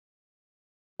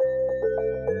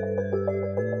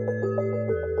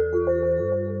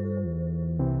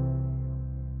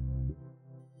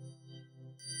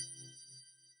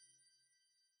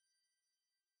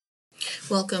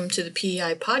Welcome to the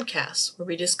PEI podcast, where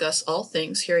we discuss all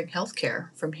things hearing healthcare,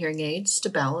 from hearing aids to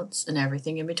balance and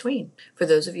everything in between. For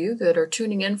those of you that are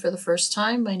tuning in for the first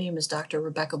time, my name is Dr.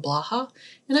 Rebecca Blaha,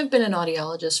 and I've been an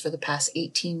audiologist for the past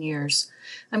 18 years.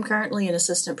 I'm currently an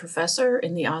assistant professor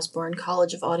in the Osborne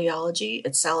College of Audiology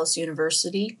at Salus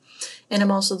University, and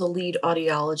I'm also the lead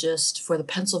audiologist for the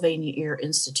Pennsylvania Ear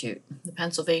Institute. The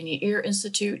Pennsylvania Ear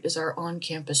Institute is our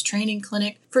on-campus training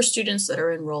clinic for students that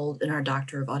are enrolled in our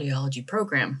Doctor of Audiology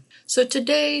program. So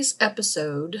today's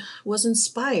episode was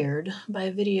inspired by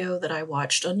a video that I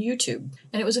watched on YouTube,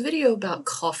 and it was a video about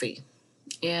coffee.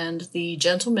 And the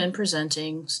gentleman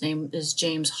presenting, his name is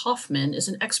James Hoffman, is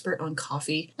an expert on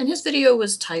coffee, and his video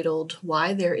was titled,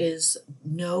 "Why There Is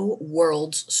No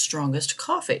World's Strongest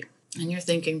Coffee." And you're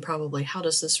thinking probably, how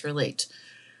does this relate?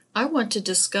 I want to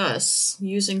discuss,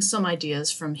 using some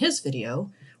ideas from his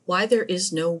video, why there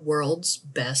is no world's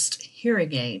best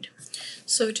hearing aid.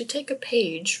 So to take a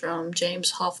page from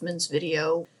James Hoffman's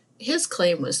video, his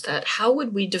claim was that how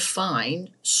would we define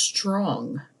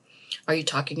strong? Are you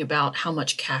talking about how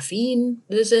much caffeine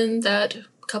is in that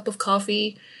cup of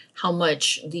coffee? How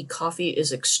much the coffee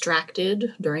is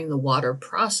extracted during the water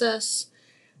process?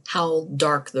 How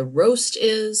dark the roast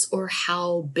is, or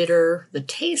how bitter the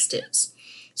taste is?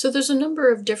 So there's a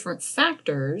number of different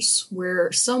factors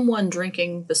where someone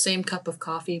drinking the same cup of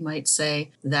coffee might say,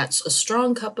 that's a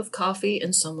strong cup of coffee,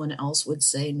 and someone else would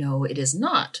say, no, it is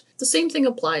not. The same thing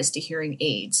applies to hearing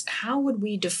aids. How would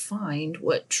we define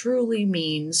what truly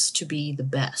means to be the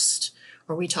best?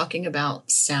 Are we talking about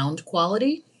sound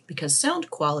quality? Because sound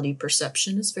quality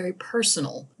perception is very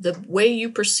personal. The way you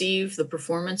perceive the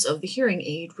performance of the hearing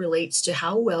aid relates to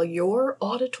how well your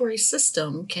auditory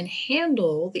system can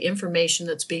handle the information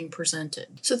that's being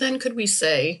presented. So then could we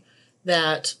say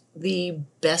that the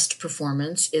best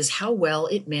performance is how well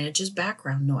it manages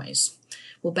background noise?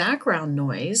 Well, background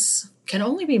noise can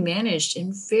only be managed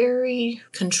in very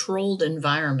controlled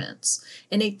environments.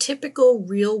 In a typical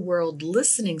real-world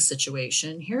listening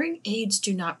situation, hearing aids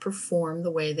do not perform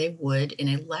the way they would in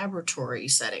a laboratory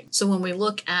setting. So when we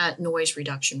look at noise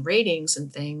reduction ratings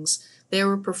and things, they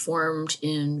were performed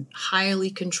in highly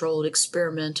controlled,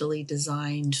 experimentally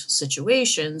designed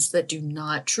situations that do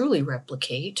not truly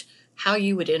replicate how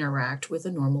you would interact with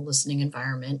a normal listening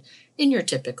environment in your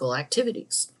typical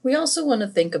activities. We also want to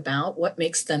think about what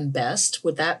makes them best.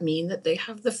 Would that mean that they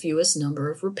have the fewest number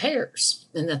of repairs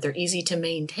and that they're easy to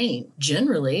maintain?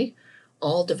 Generally,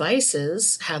 all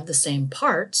devices have the same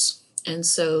parts and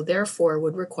so therefore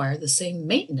would require the same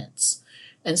maintenance.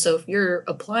 And so if you're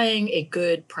applying a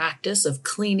good practice of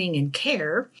cleaning and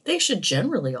care, they should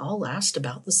generally all last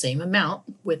about the same amount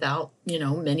without,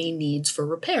 many needs for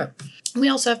repair. We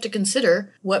also have to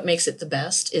consider what makes it the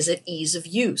best. Is it ease of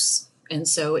use? And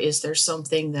so is there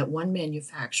something that one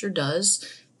manufacturer does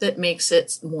that makes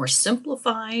it more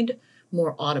simplified,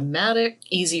 more automatic,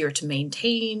 easier to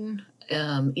maintain,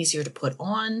 easier to put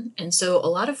on? And so a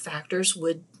lot of factors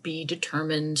would be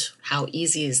determined. How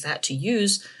easy is that to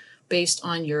use based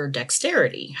on your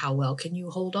dexterity? How well can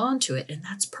you hold on to it? And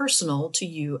that's personal to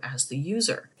you as the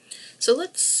user. So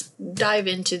let's dive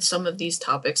into some of these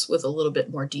topics with a little bit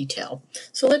more detail.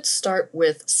 So let's start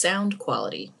with sound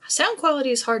quality. Sound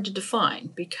quality is hard to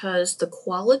define because the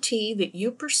quality that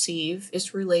you perceive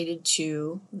is related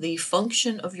to the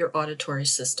function of your auditory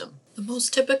system. The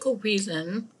most typical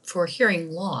reason for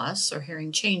hearing loss or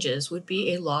hearing changes would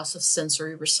be a loss of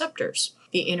sensory receptors.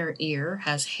 The inner ear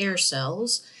has hair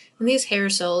cells, and these hair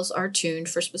cells are tuned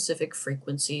for specific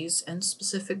frequencies and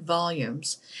specific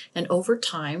volumes. And over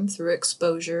time, through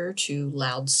exposure to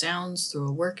loud sounds, through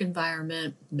a work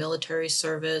environment, military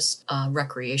service,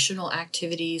 recreational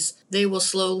activities, they will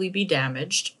slowly be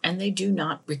damaged and they do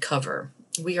not recover.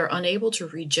 We are unable to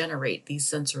regenerate these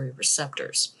sensory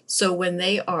receptors. So when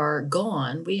they are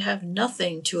gone, we have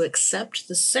nothing to accept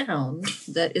the sound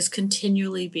that is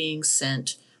continually being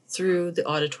sent through the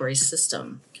auditory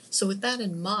system. So with that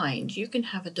in mind, you can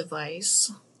have a device,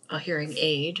 a hearing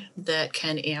aid, that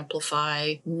can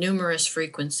amplify numerous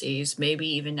frequencies, maybe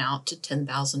even out to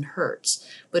 10,000 hertz.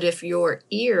 But if your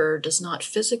ear does not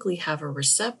physically have a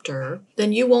receptor,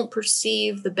 then you won't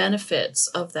perceive the benefits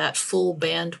of that full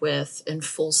bandwidth and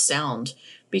full sound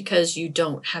because you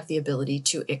don't have the ability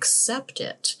to accept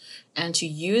it and to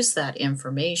use that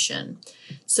information.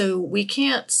 So we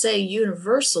can't say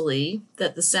universally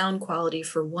that the sound quality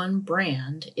for one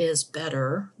brand is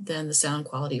better than the sound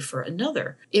quality for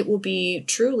another. It will be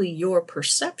truly your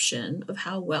perception of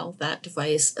how well that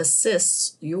device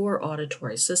assists your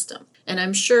auditory system. And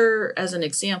I'm sure, as an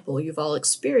example, you've all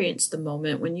experienced the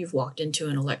moment when you've walked into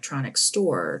an electronics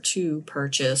store to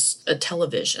purchase a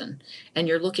television, and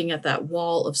you're looking at that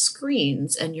wall of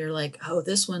screens and you're like, oh,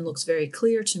 this one looks very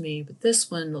clear to me, but this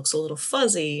one looks a little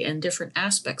fuzzy, and different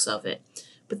aspects of it.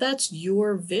 But that's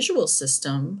your visual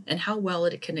system and how well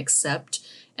it can accept,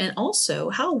 and also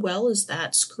how well is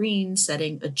that screen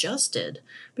setting adjusted,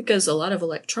 because a lot of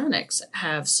electronics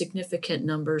have significant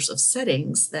numbers of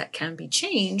settings that can be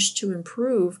changed to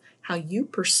improve how you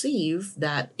perceive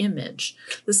that image.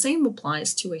 The same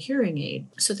applies to a hearing aid.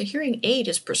 So the hearing aid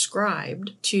is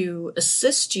prescribed to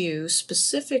assist you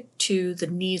specific to the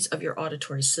needs of your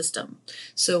auditory system.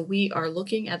 So we are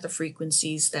looking at the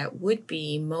frequencies that would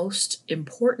be most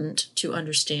important to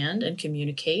understand and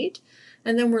communicate.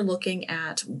 And then we're looking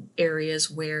at areas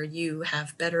where you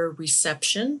have better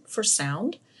reception for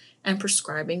sound and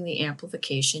prescribing the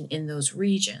amplification in those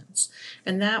regions.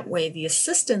 And that way, the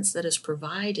assistance that is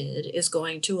provided is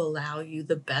going to allow you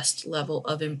the best level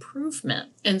of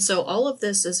improvement. And so all of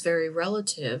this is very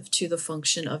relative to the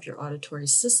function of your auditory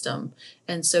system.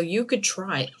 And so you could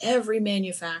try every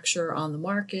manufacturer on the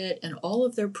market and all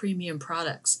of their premium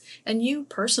products, and you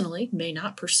personally may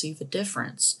not perceive a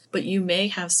difference. But you may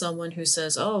have someone who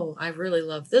says, oh, I really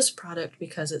love this product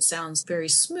because it sounds very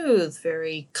smooth,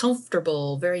 very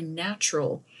comfortable, very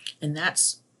natural. And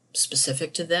that's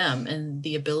specific to them and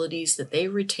the abilities that they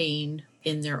retain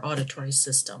in their auditory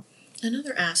system.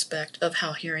 Another aspect of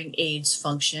how hearing aids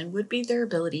function would be their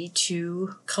ability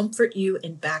to comfort you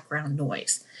in background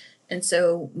noise. And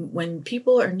so when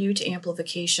people are new to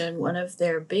amplification, one of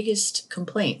their biggest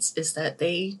complaints is that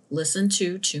they listen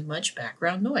to too much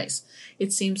background noise.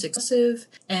 It seems excessive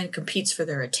and competes for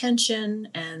their attention,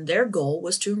 and their goal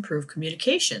was to improve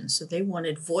communication. So they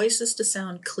wanted voices to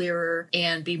sound clearer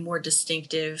and be more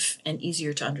distinctive and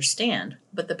easier to understand.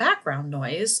 But the background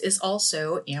noise is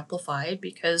also amplified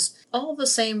because all the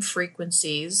same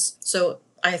frequencies, so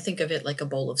I think of it like a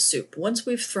bowl of soup. Once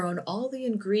we've thrown all the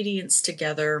ingredients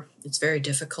together, it's very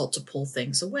difficult to pull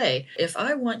things away. If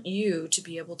I want you to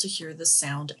be able to hear the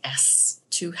sound S,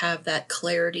 to have that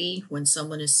clarity when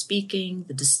someone is speaking,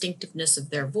 the distinctiveness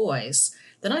of their voice,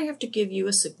 then I have to give you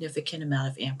a significant amount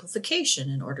of amplification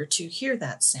in order to hear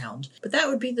that sound. But that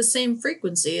would be the same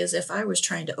frequency as if I was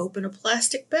trying to open a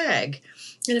plastic bag.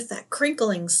 And if that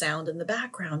crinkling sound in the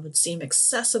background would seem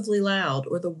excessively loud,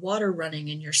 or the water running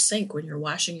in your sink when you're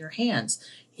washing your hands,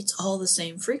 it's all the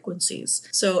same frequencies.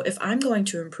 So if I'm going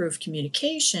to improve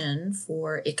communication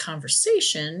for a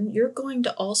conversation, you're going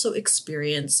to also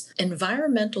experience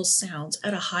environmental sounds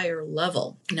at a higher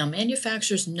level. Now,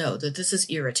 manufacturers know that this is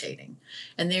irritating,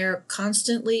 and they're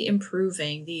constantly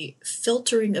improving the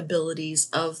filtering abilities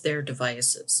of their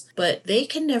devices. But they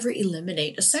can never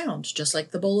eliminate a sound, just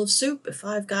like the bowl of soup. If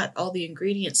I've got all the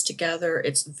ingredients together,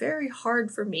 it's very hard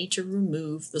for me to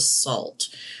remove the salt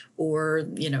or,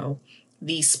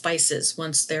 the spices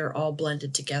once they're all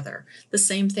blended together. The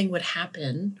same thing would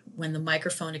happen when the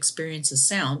microphone experiences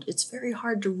sound. It's very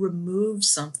hard to remove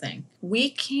something.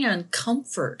 We can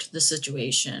comfort the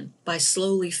situation by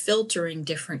slowly filtering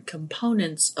different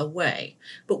components away,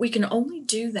 but we can only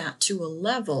do that to a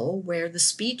level where the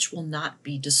speech will not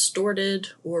be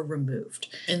distorted or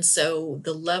removed. And so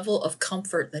the level of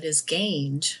comfort that is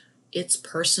gained, it's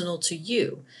personal to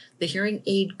you. The hearing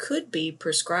aid could be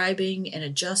prescribing and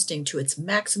adjusting to its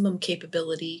maximum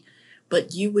capability,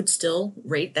 but you would still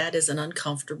rate that as an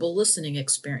uncomfortable listening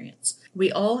experience. We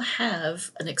all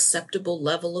have an acceptable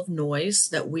level of noise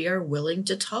that we are willing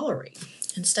to tolerate.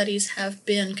 And studies have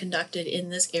been conducted in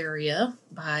this area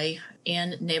by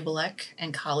Ann Nabelek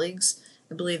and colleagues.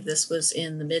 I believe this was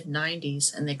in the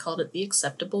mid-90s, and they called it the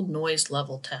acceptable noise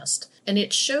level test. And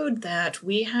it showed that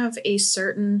we have a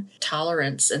certain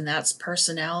tolerance, and that's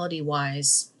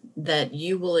personality-wise, that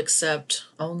you will accept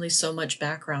only so much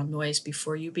background noise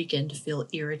before you begin to feel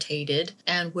irritated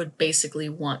and would basically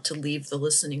want to leave the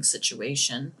listening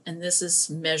situation. And this is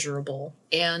measurable.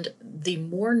 And the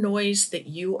more noise that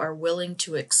you are willing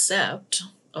to accept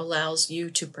allows you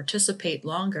to participate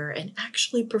longer and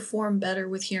actually perform better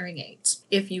with hearing aids.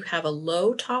 If you have a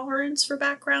low tolerance for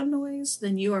background noise,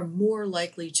 then you are more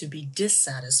likely to be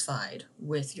dissatisfied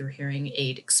with your hearing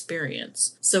aid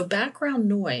experience. So background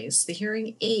noise, the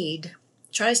hearing aid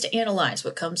tries to analyze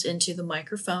what comes into the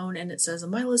microphone, and it says,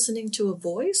 am I listening to a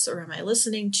voice or am I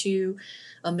listening to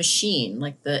a machine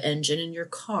like the engine in your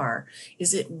car?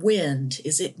 Is it wind?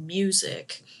 Is it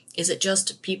music? Is it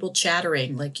just people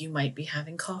chattering like you might be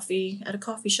having coffee at a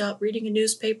coffee shop reading a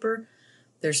newspaper?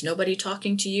 There's nobody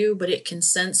talking to you, but it can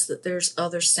sense that there's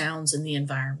other sounds in the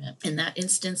environment. In that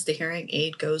instance, the hearing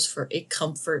aid goes for a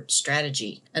comfort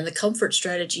strategy. And the comfort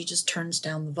strategy just turns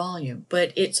down the volume.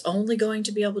 But it's only going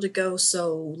to be able to go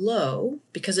so low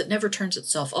because it never turns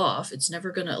itself off. It's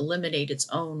never going to eliminate its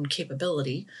own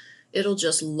capability. It'll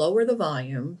just lower the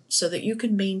volume so that you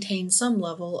can maintain some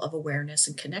level of awareness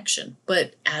and connection.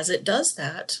 But as it does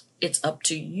that, it's up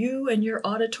to you and your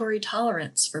auditory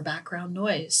tolerance for background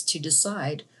noise to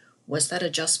decide, was that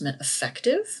adjustment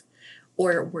effective?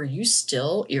 Or were you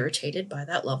still irritated by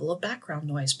that level of background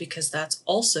noise? Because that's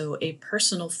also a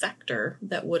personal factor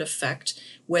that would affect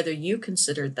whether you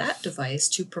considered that device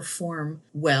to perform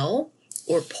well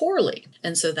or poorly.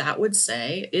 And so that would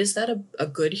say, is that a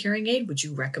good hearing aid? Would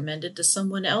you recommend it to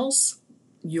someone else?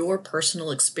 Your personal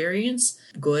experience,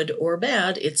 good or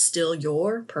bad, it's still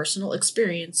your personal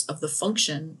experience of the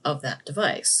function of that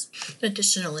device.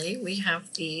 Additionally, we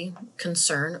have the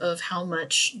concern of how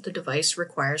much the device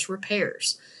requires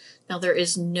repairs. Now, there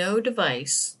is no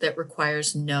device that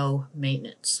requires no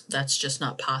maintenance. That's just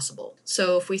not possible.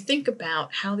 So if we think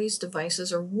about how these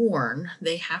devices are worn,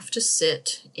 they have to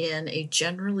sit in a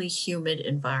generally humid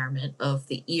environment of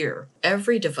the ear.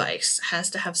 Every device has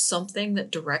to have something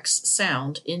that directs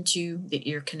sound into the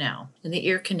ear canal. And the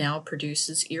ear canal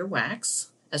produces earwax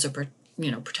as a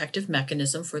protective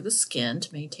mechanism for the skin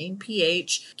to maintain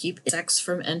pH, keep insects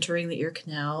from entering the ear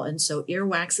canal, and so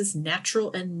earwax is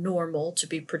natural and normal to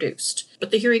be produced.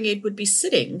 But the hearing aid would be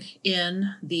sitting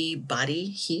in the body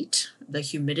heat, the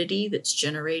humidity that's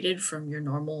generated from your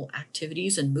normal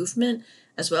activities and movement,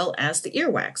 as well as the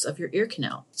earwax of your ear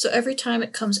canal. So every time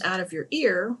it comes out of your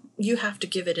ear, you have to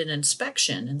give it an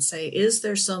inspection and say, is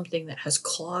there something that has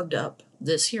clogged up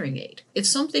this hearing aid? If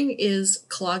something is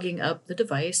clogging up the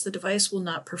device will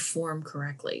not perform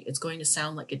correctly. It's going to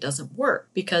sound like it doesn't work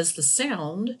because the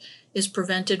sound is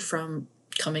prevented from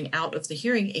coming out of the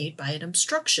hearing aid by an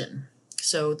obstruction.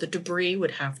 So the debris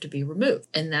would have to be removed.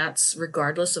 And that's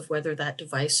regardless of whether that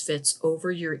device fits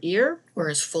over your ear or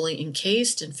is fully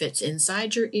encased and fits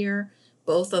inside your ear.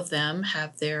 Both of them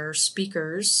have their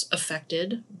speakers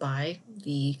affected by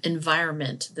the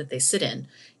environment that they sit in.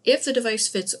 If the device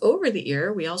fits over the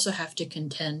ear, we also have to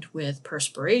contend with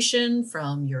perspiration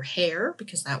from your hair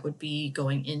because that would be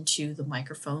going into the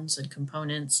microphones and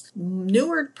components.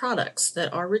 Newer products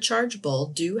that are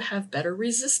rechargeable do have better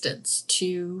resistance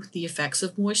to the effects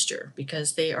of moisture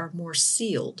because they are more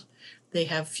sealed. They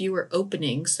have fewer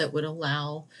openings that would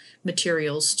allow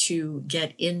materials to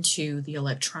get into the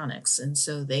electronics. And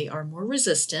so they are more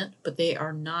resistant, but they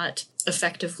are not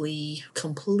effectively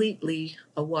completely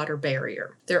a water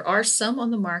barrier. There are some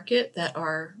on the market that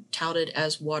are touted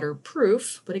as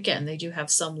waterproof, but again, they do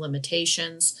have some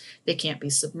limitations. They can't be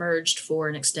submerged for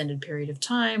an extended period of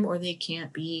time, or they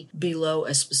can't be below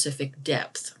a specific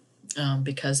depth.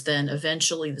 Because then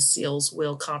eventually the seals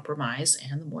will compromise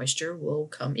and the moisture will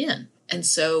come in. And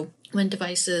so when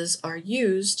devices are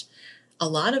used, a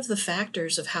lot of the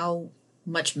factors of how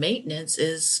much maintenance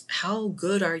is how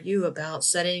good are you about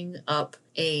setting up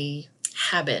a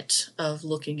habit of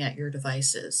looking at your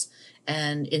devices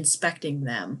and inspecting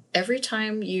them. Every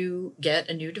time you get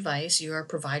a new device, you are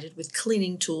provided with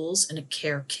cleaning tools and a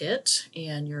care kit,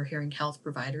 and your hearing health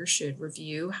provider should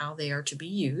review how they are to be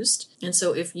used. And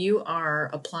so if you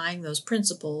are applying those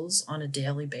principles on a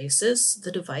daily basis,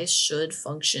 the device should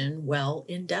function well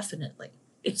indefinitely.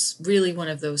 It's really one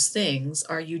of those things.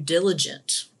 Are you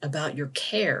diligent about your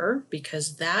care?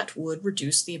 Because that would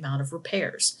reduce the amount of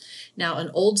repairs. Now,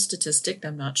 an old statistic,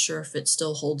 I'm not sure if it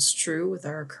still holds true with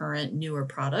our current newer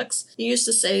products. It used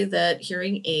to say that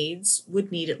hearing aids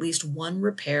would need at least one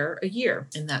repair a year,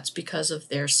 and that's because of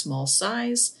their small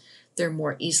size. They're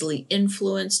more easily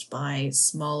influenced by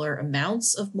smaller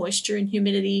amounts of moisture and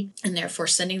humidity, and therefore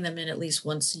sending them in at least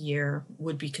once a year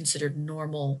would be considered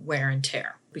normal wear and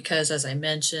tear. Because, as I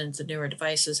mentioned, the newer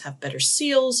devices have better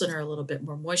seals and are a little bit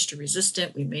more moisture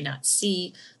resistant, we may not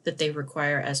see that they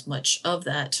require as much of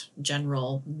that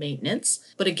general maintenance.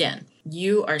 But again,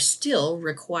 you are still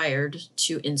required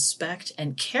to inspect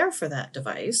and care for that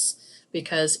device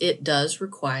because it does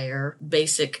require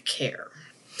basic care.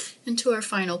 And to our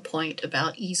final point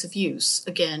about ease of use.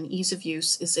 Again, ease of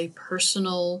use is a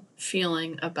personal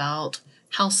feeling about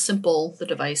how simple the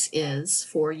device is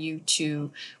for you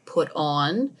to put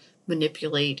on,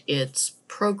 manipulate its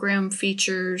program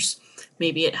features.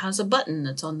 Maybe it has a button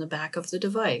that's on the back of the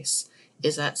device.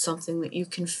 Is that something that you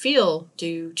can feel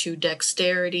due to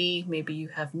dexterity? Maybe you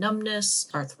have numbness,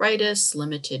 arthritis,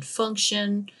 limited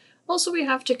function. Also, we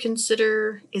have to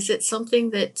consider, is it something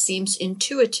that seems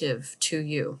intuitive to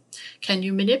you? Can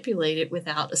you manipulate it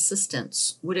without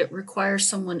assistance? Would it require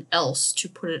someone else to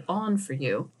put it on for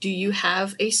you? Do you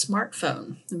have a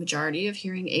smartphone? The majority of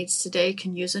hearing aids today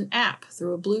can use an app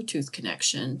through a Bluetooth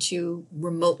connection to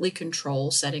remotely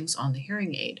control settings on the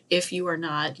hearing aid. If you are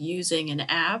not using an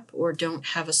app or don't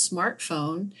have a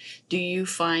smartphone, do you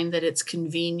find that it's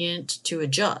convenient to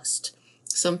adjust?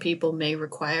 Some people may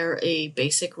require a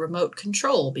basic remote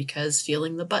control because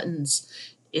feeling the buttons,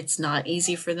 it's not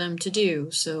easy for them to do.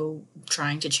 So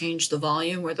trying to change the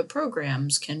volume or the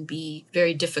programs can be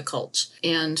very difficult.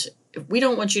 And we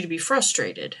don't want you to be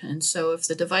frustrated. And so if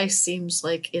the device seems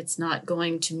like it's not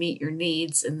going to meet your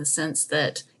needs in the sense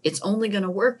that it's only going to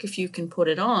work if you can put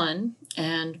it on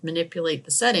and manipulate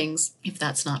the settings, if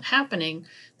that's not happening,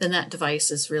 then that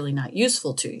device is really not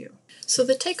useful to you. So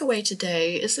the takeaway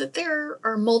today is that there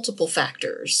are multiple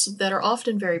factors that are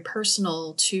often very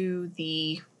personal to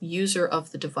the user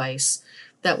of the device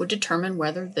that would determine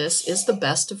whether this is the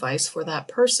best device for that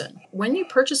person. When you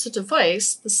purchase a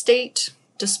device, the state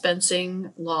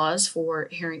dispensing laws for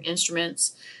hearing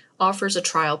instruments offers a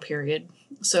trial period.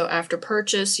 So after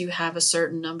purchase, you have a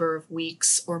certain number of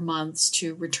weeks or months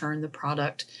to return the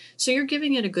product. So you're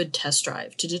giving it a good test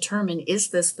drive to determine, is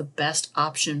this the best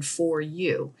option for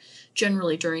you?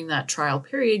 Generally, during that trial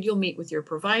period, you'll meet with your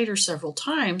provider several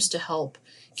times to help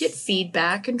get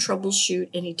feedback and troubleshoot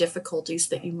any difficulties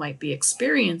that you might be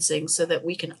experiencing so that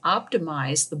we can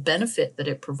optimize the benefit that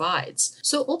it provides.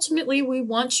 So ultimately, we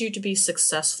want you to be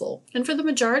successful. And for the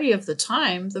majority of the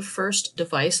time, the first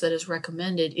device that is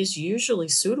recommended is usually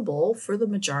suitable for the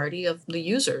majority of the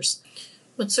users.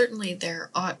 But certainly there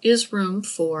is room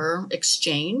for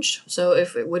exchange. So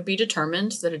if it would be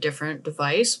determined that a different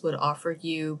device would offer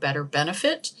you better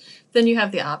benefit, then you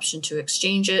have the option to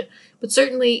exchange it. But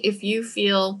certainly if you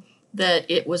feel that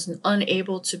it was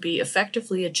unable to be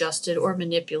effectively adjusted or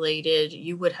manipulated,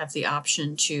 you would have the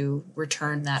option to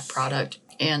return that product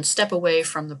and step away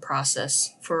from the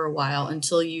process for a while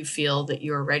until you feel that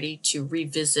you're ready to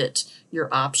revisit your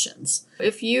options.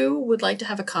 If you would like to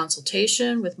have a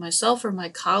consultation with myself or my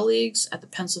colleagues at the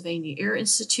Pennsylvania Ear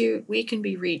Institute, we can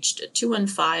be reached at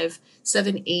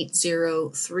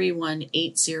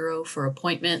 215-780-3180 for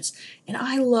appointments. And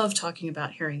I love talking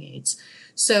about hearing aids.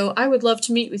 So I would love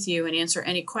to meet with you and answer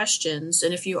any questions.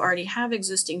 And if you already have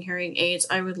existing hearing aids,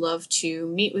 I would love to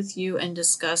meet with you and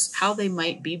discuss how they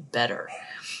might be better.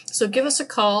 So give us a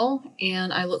call,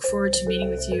 and I look forward to meeting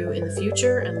with you in the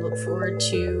future and look forward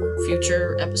to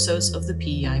future episodes of the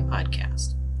PEI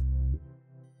podcast.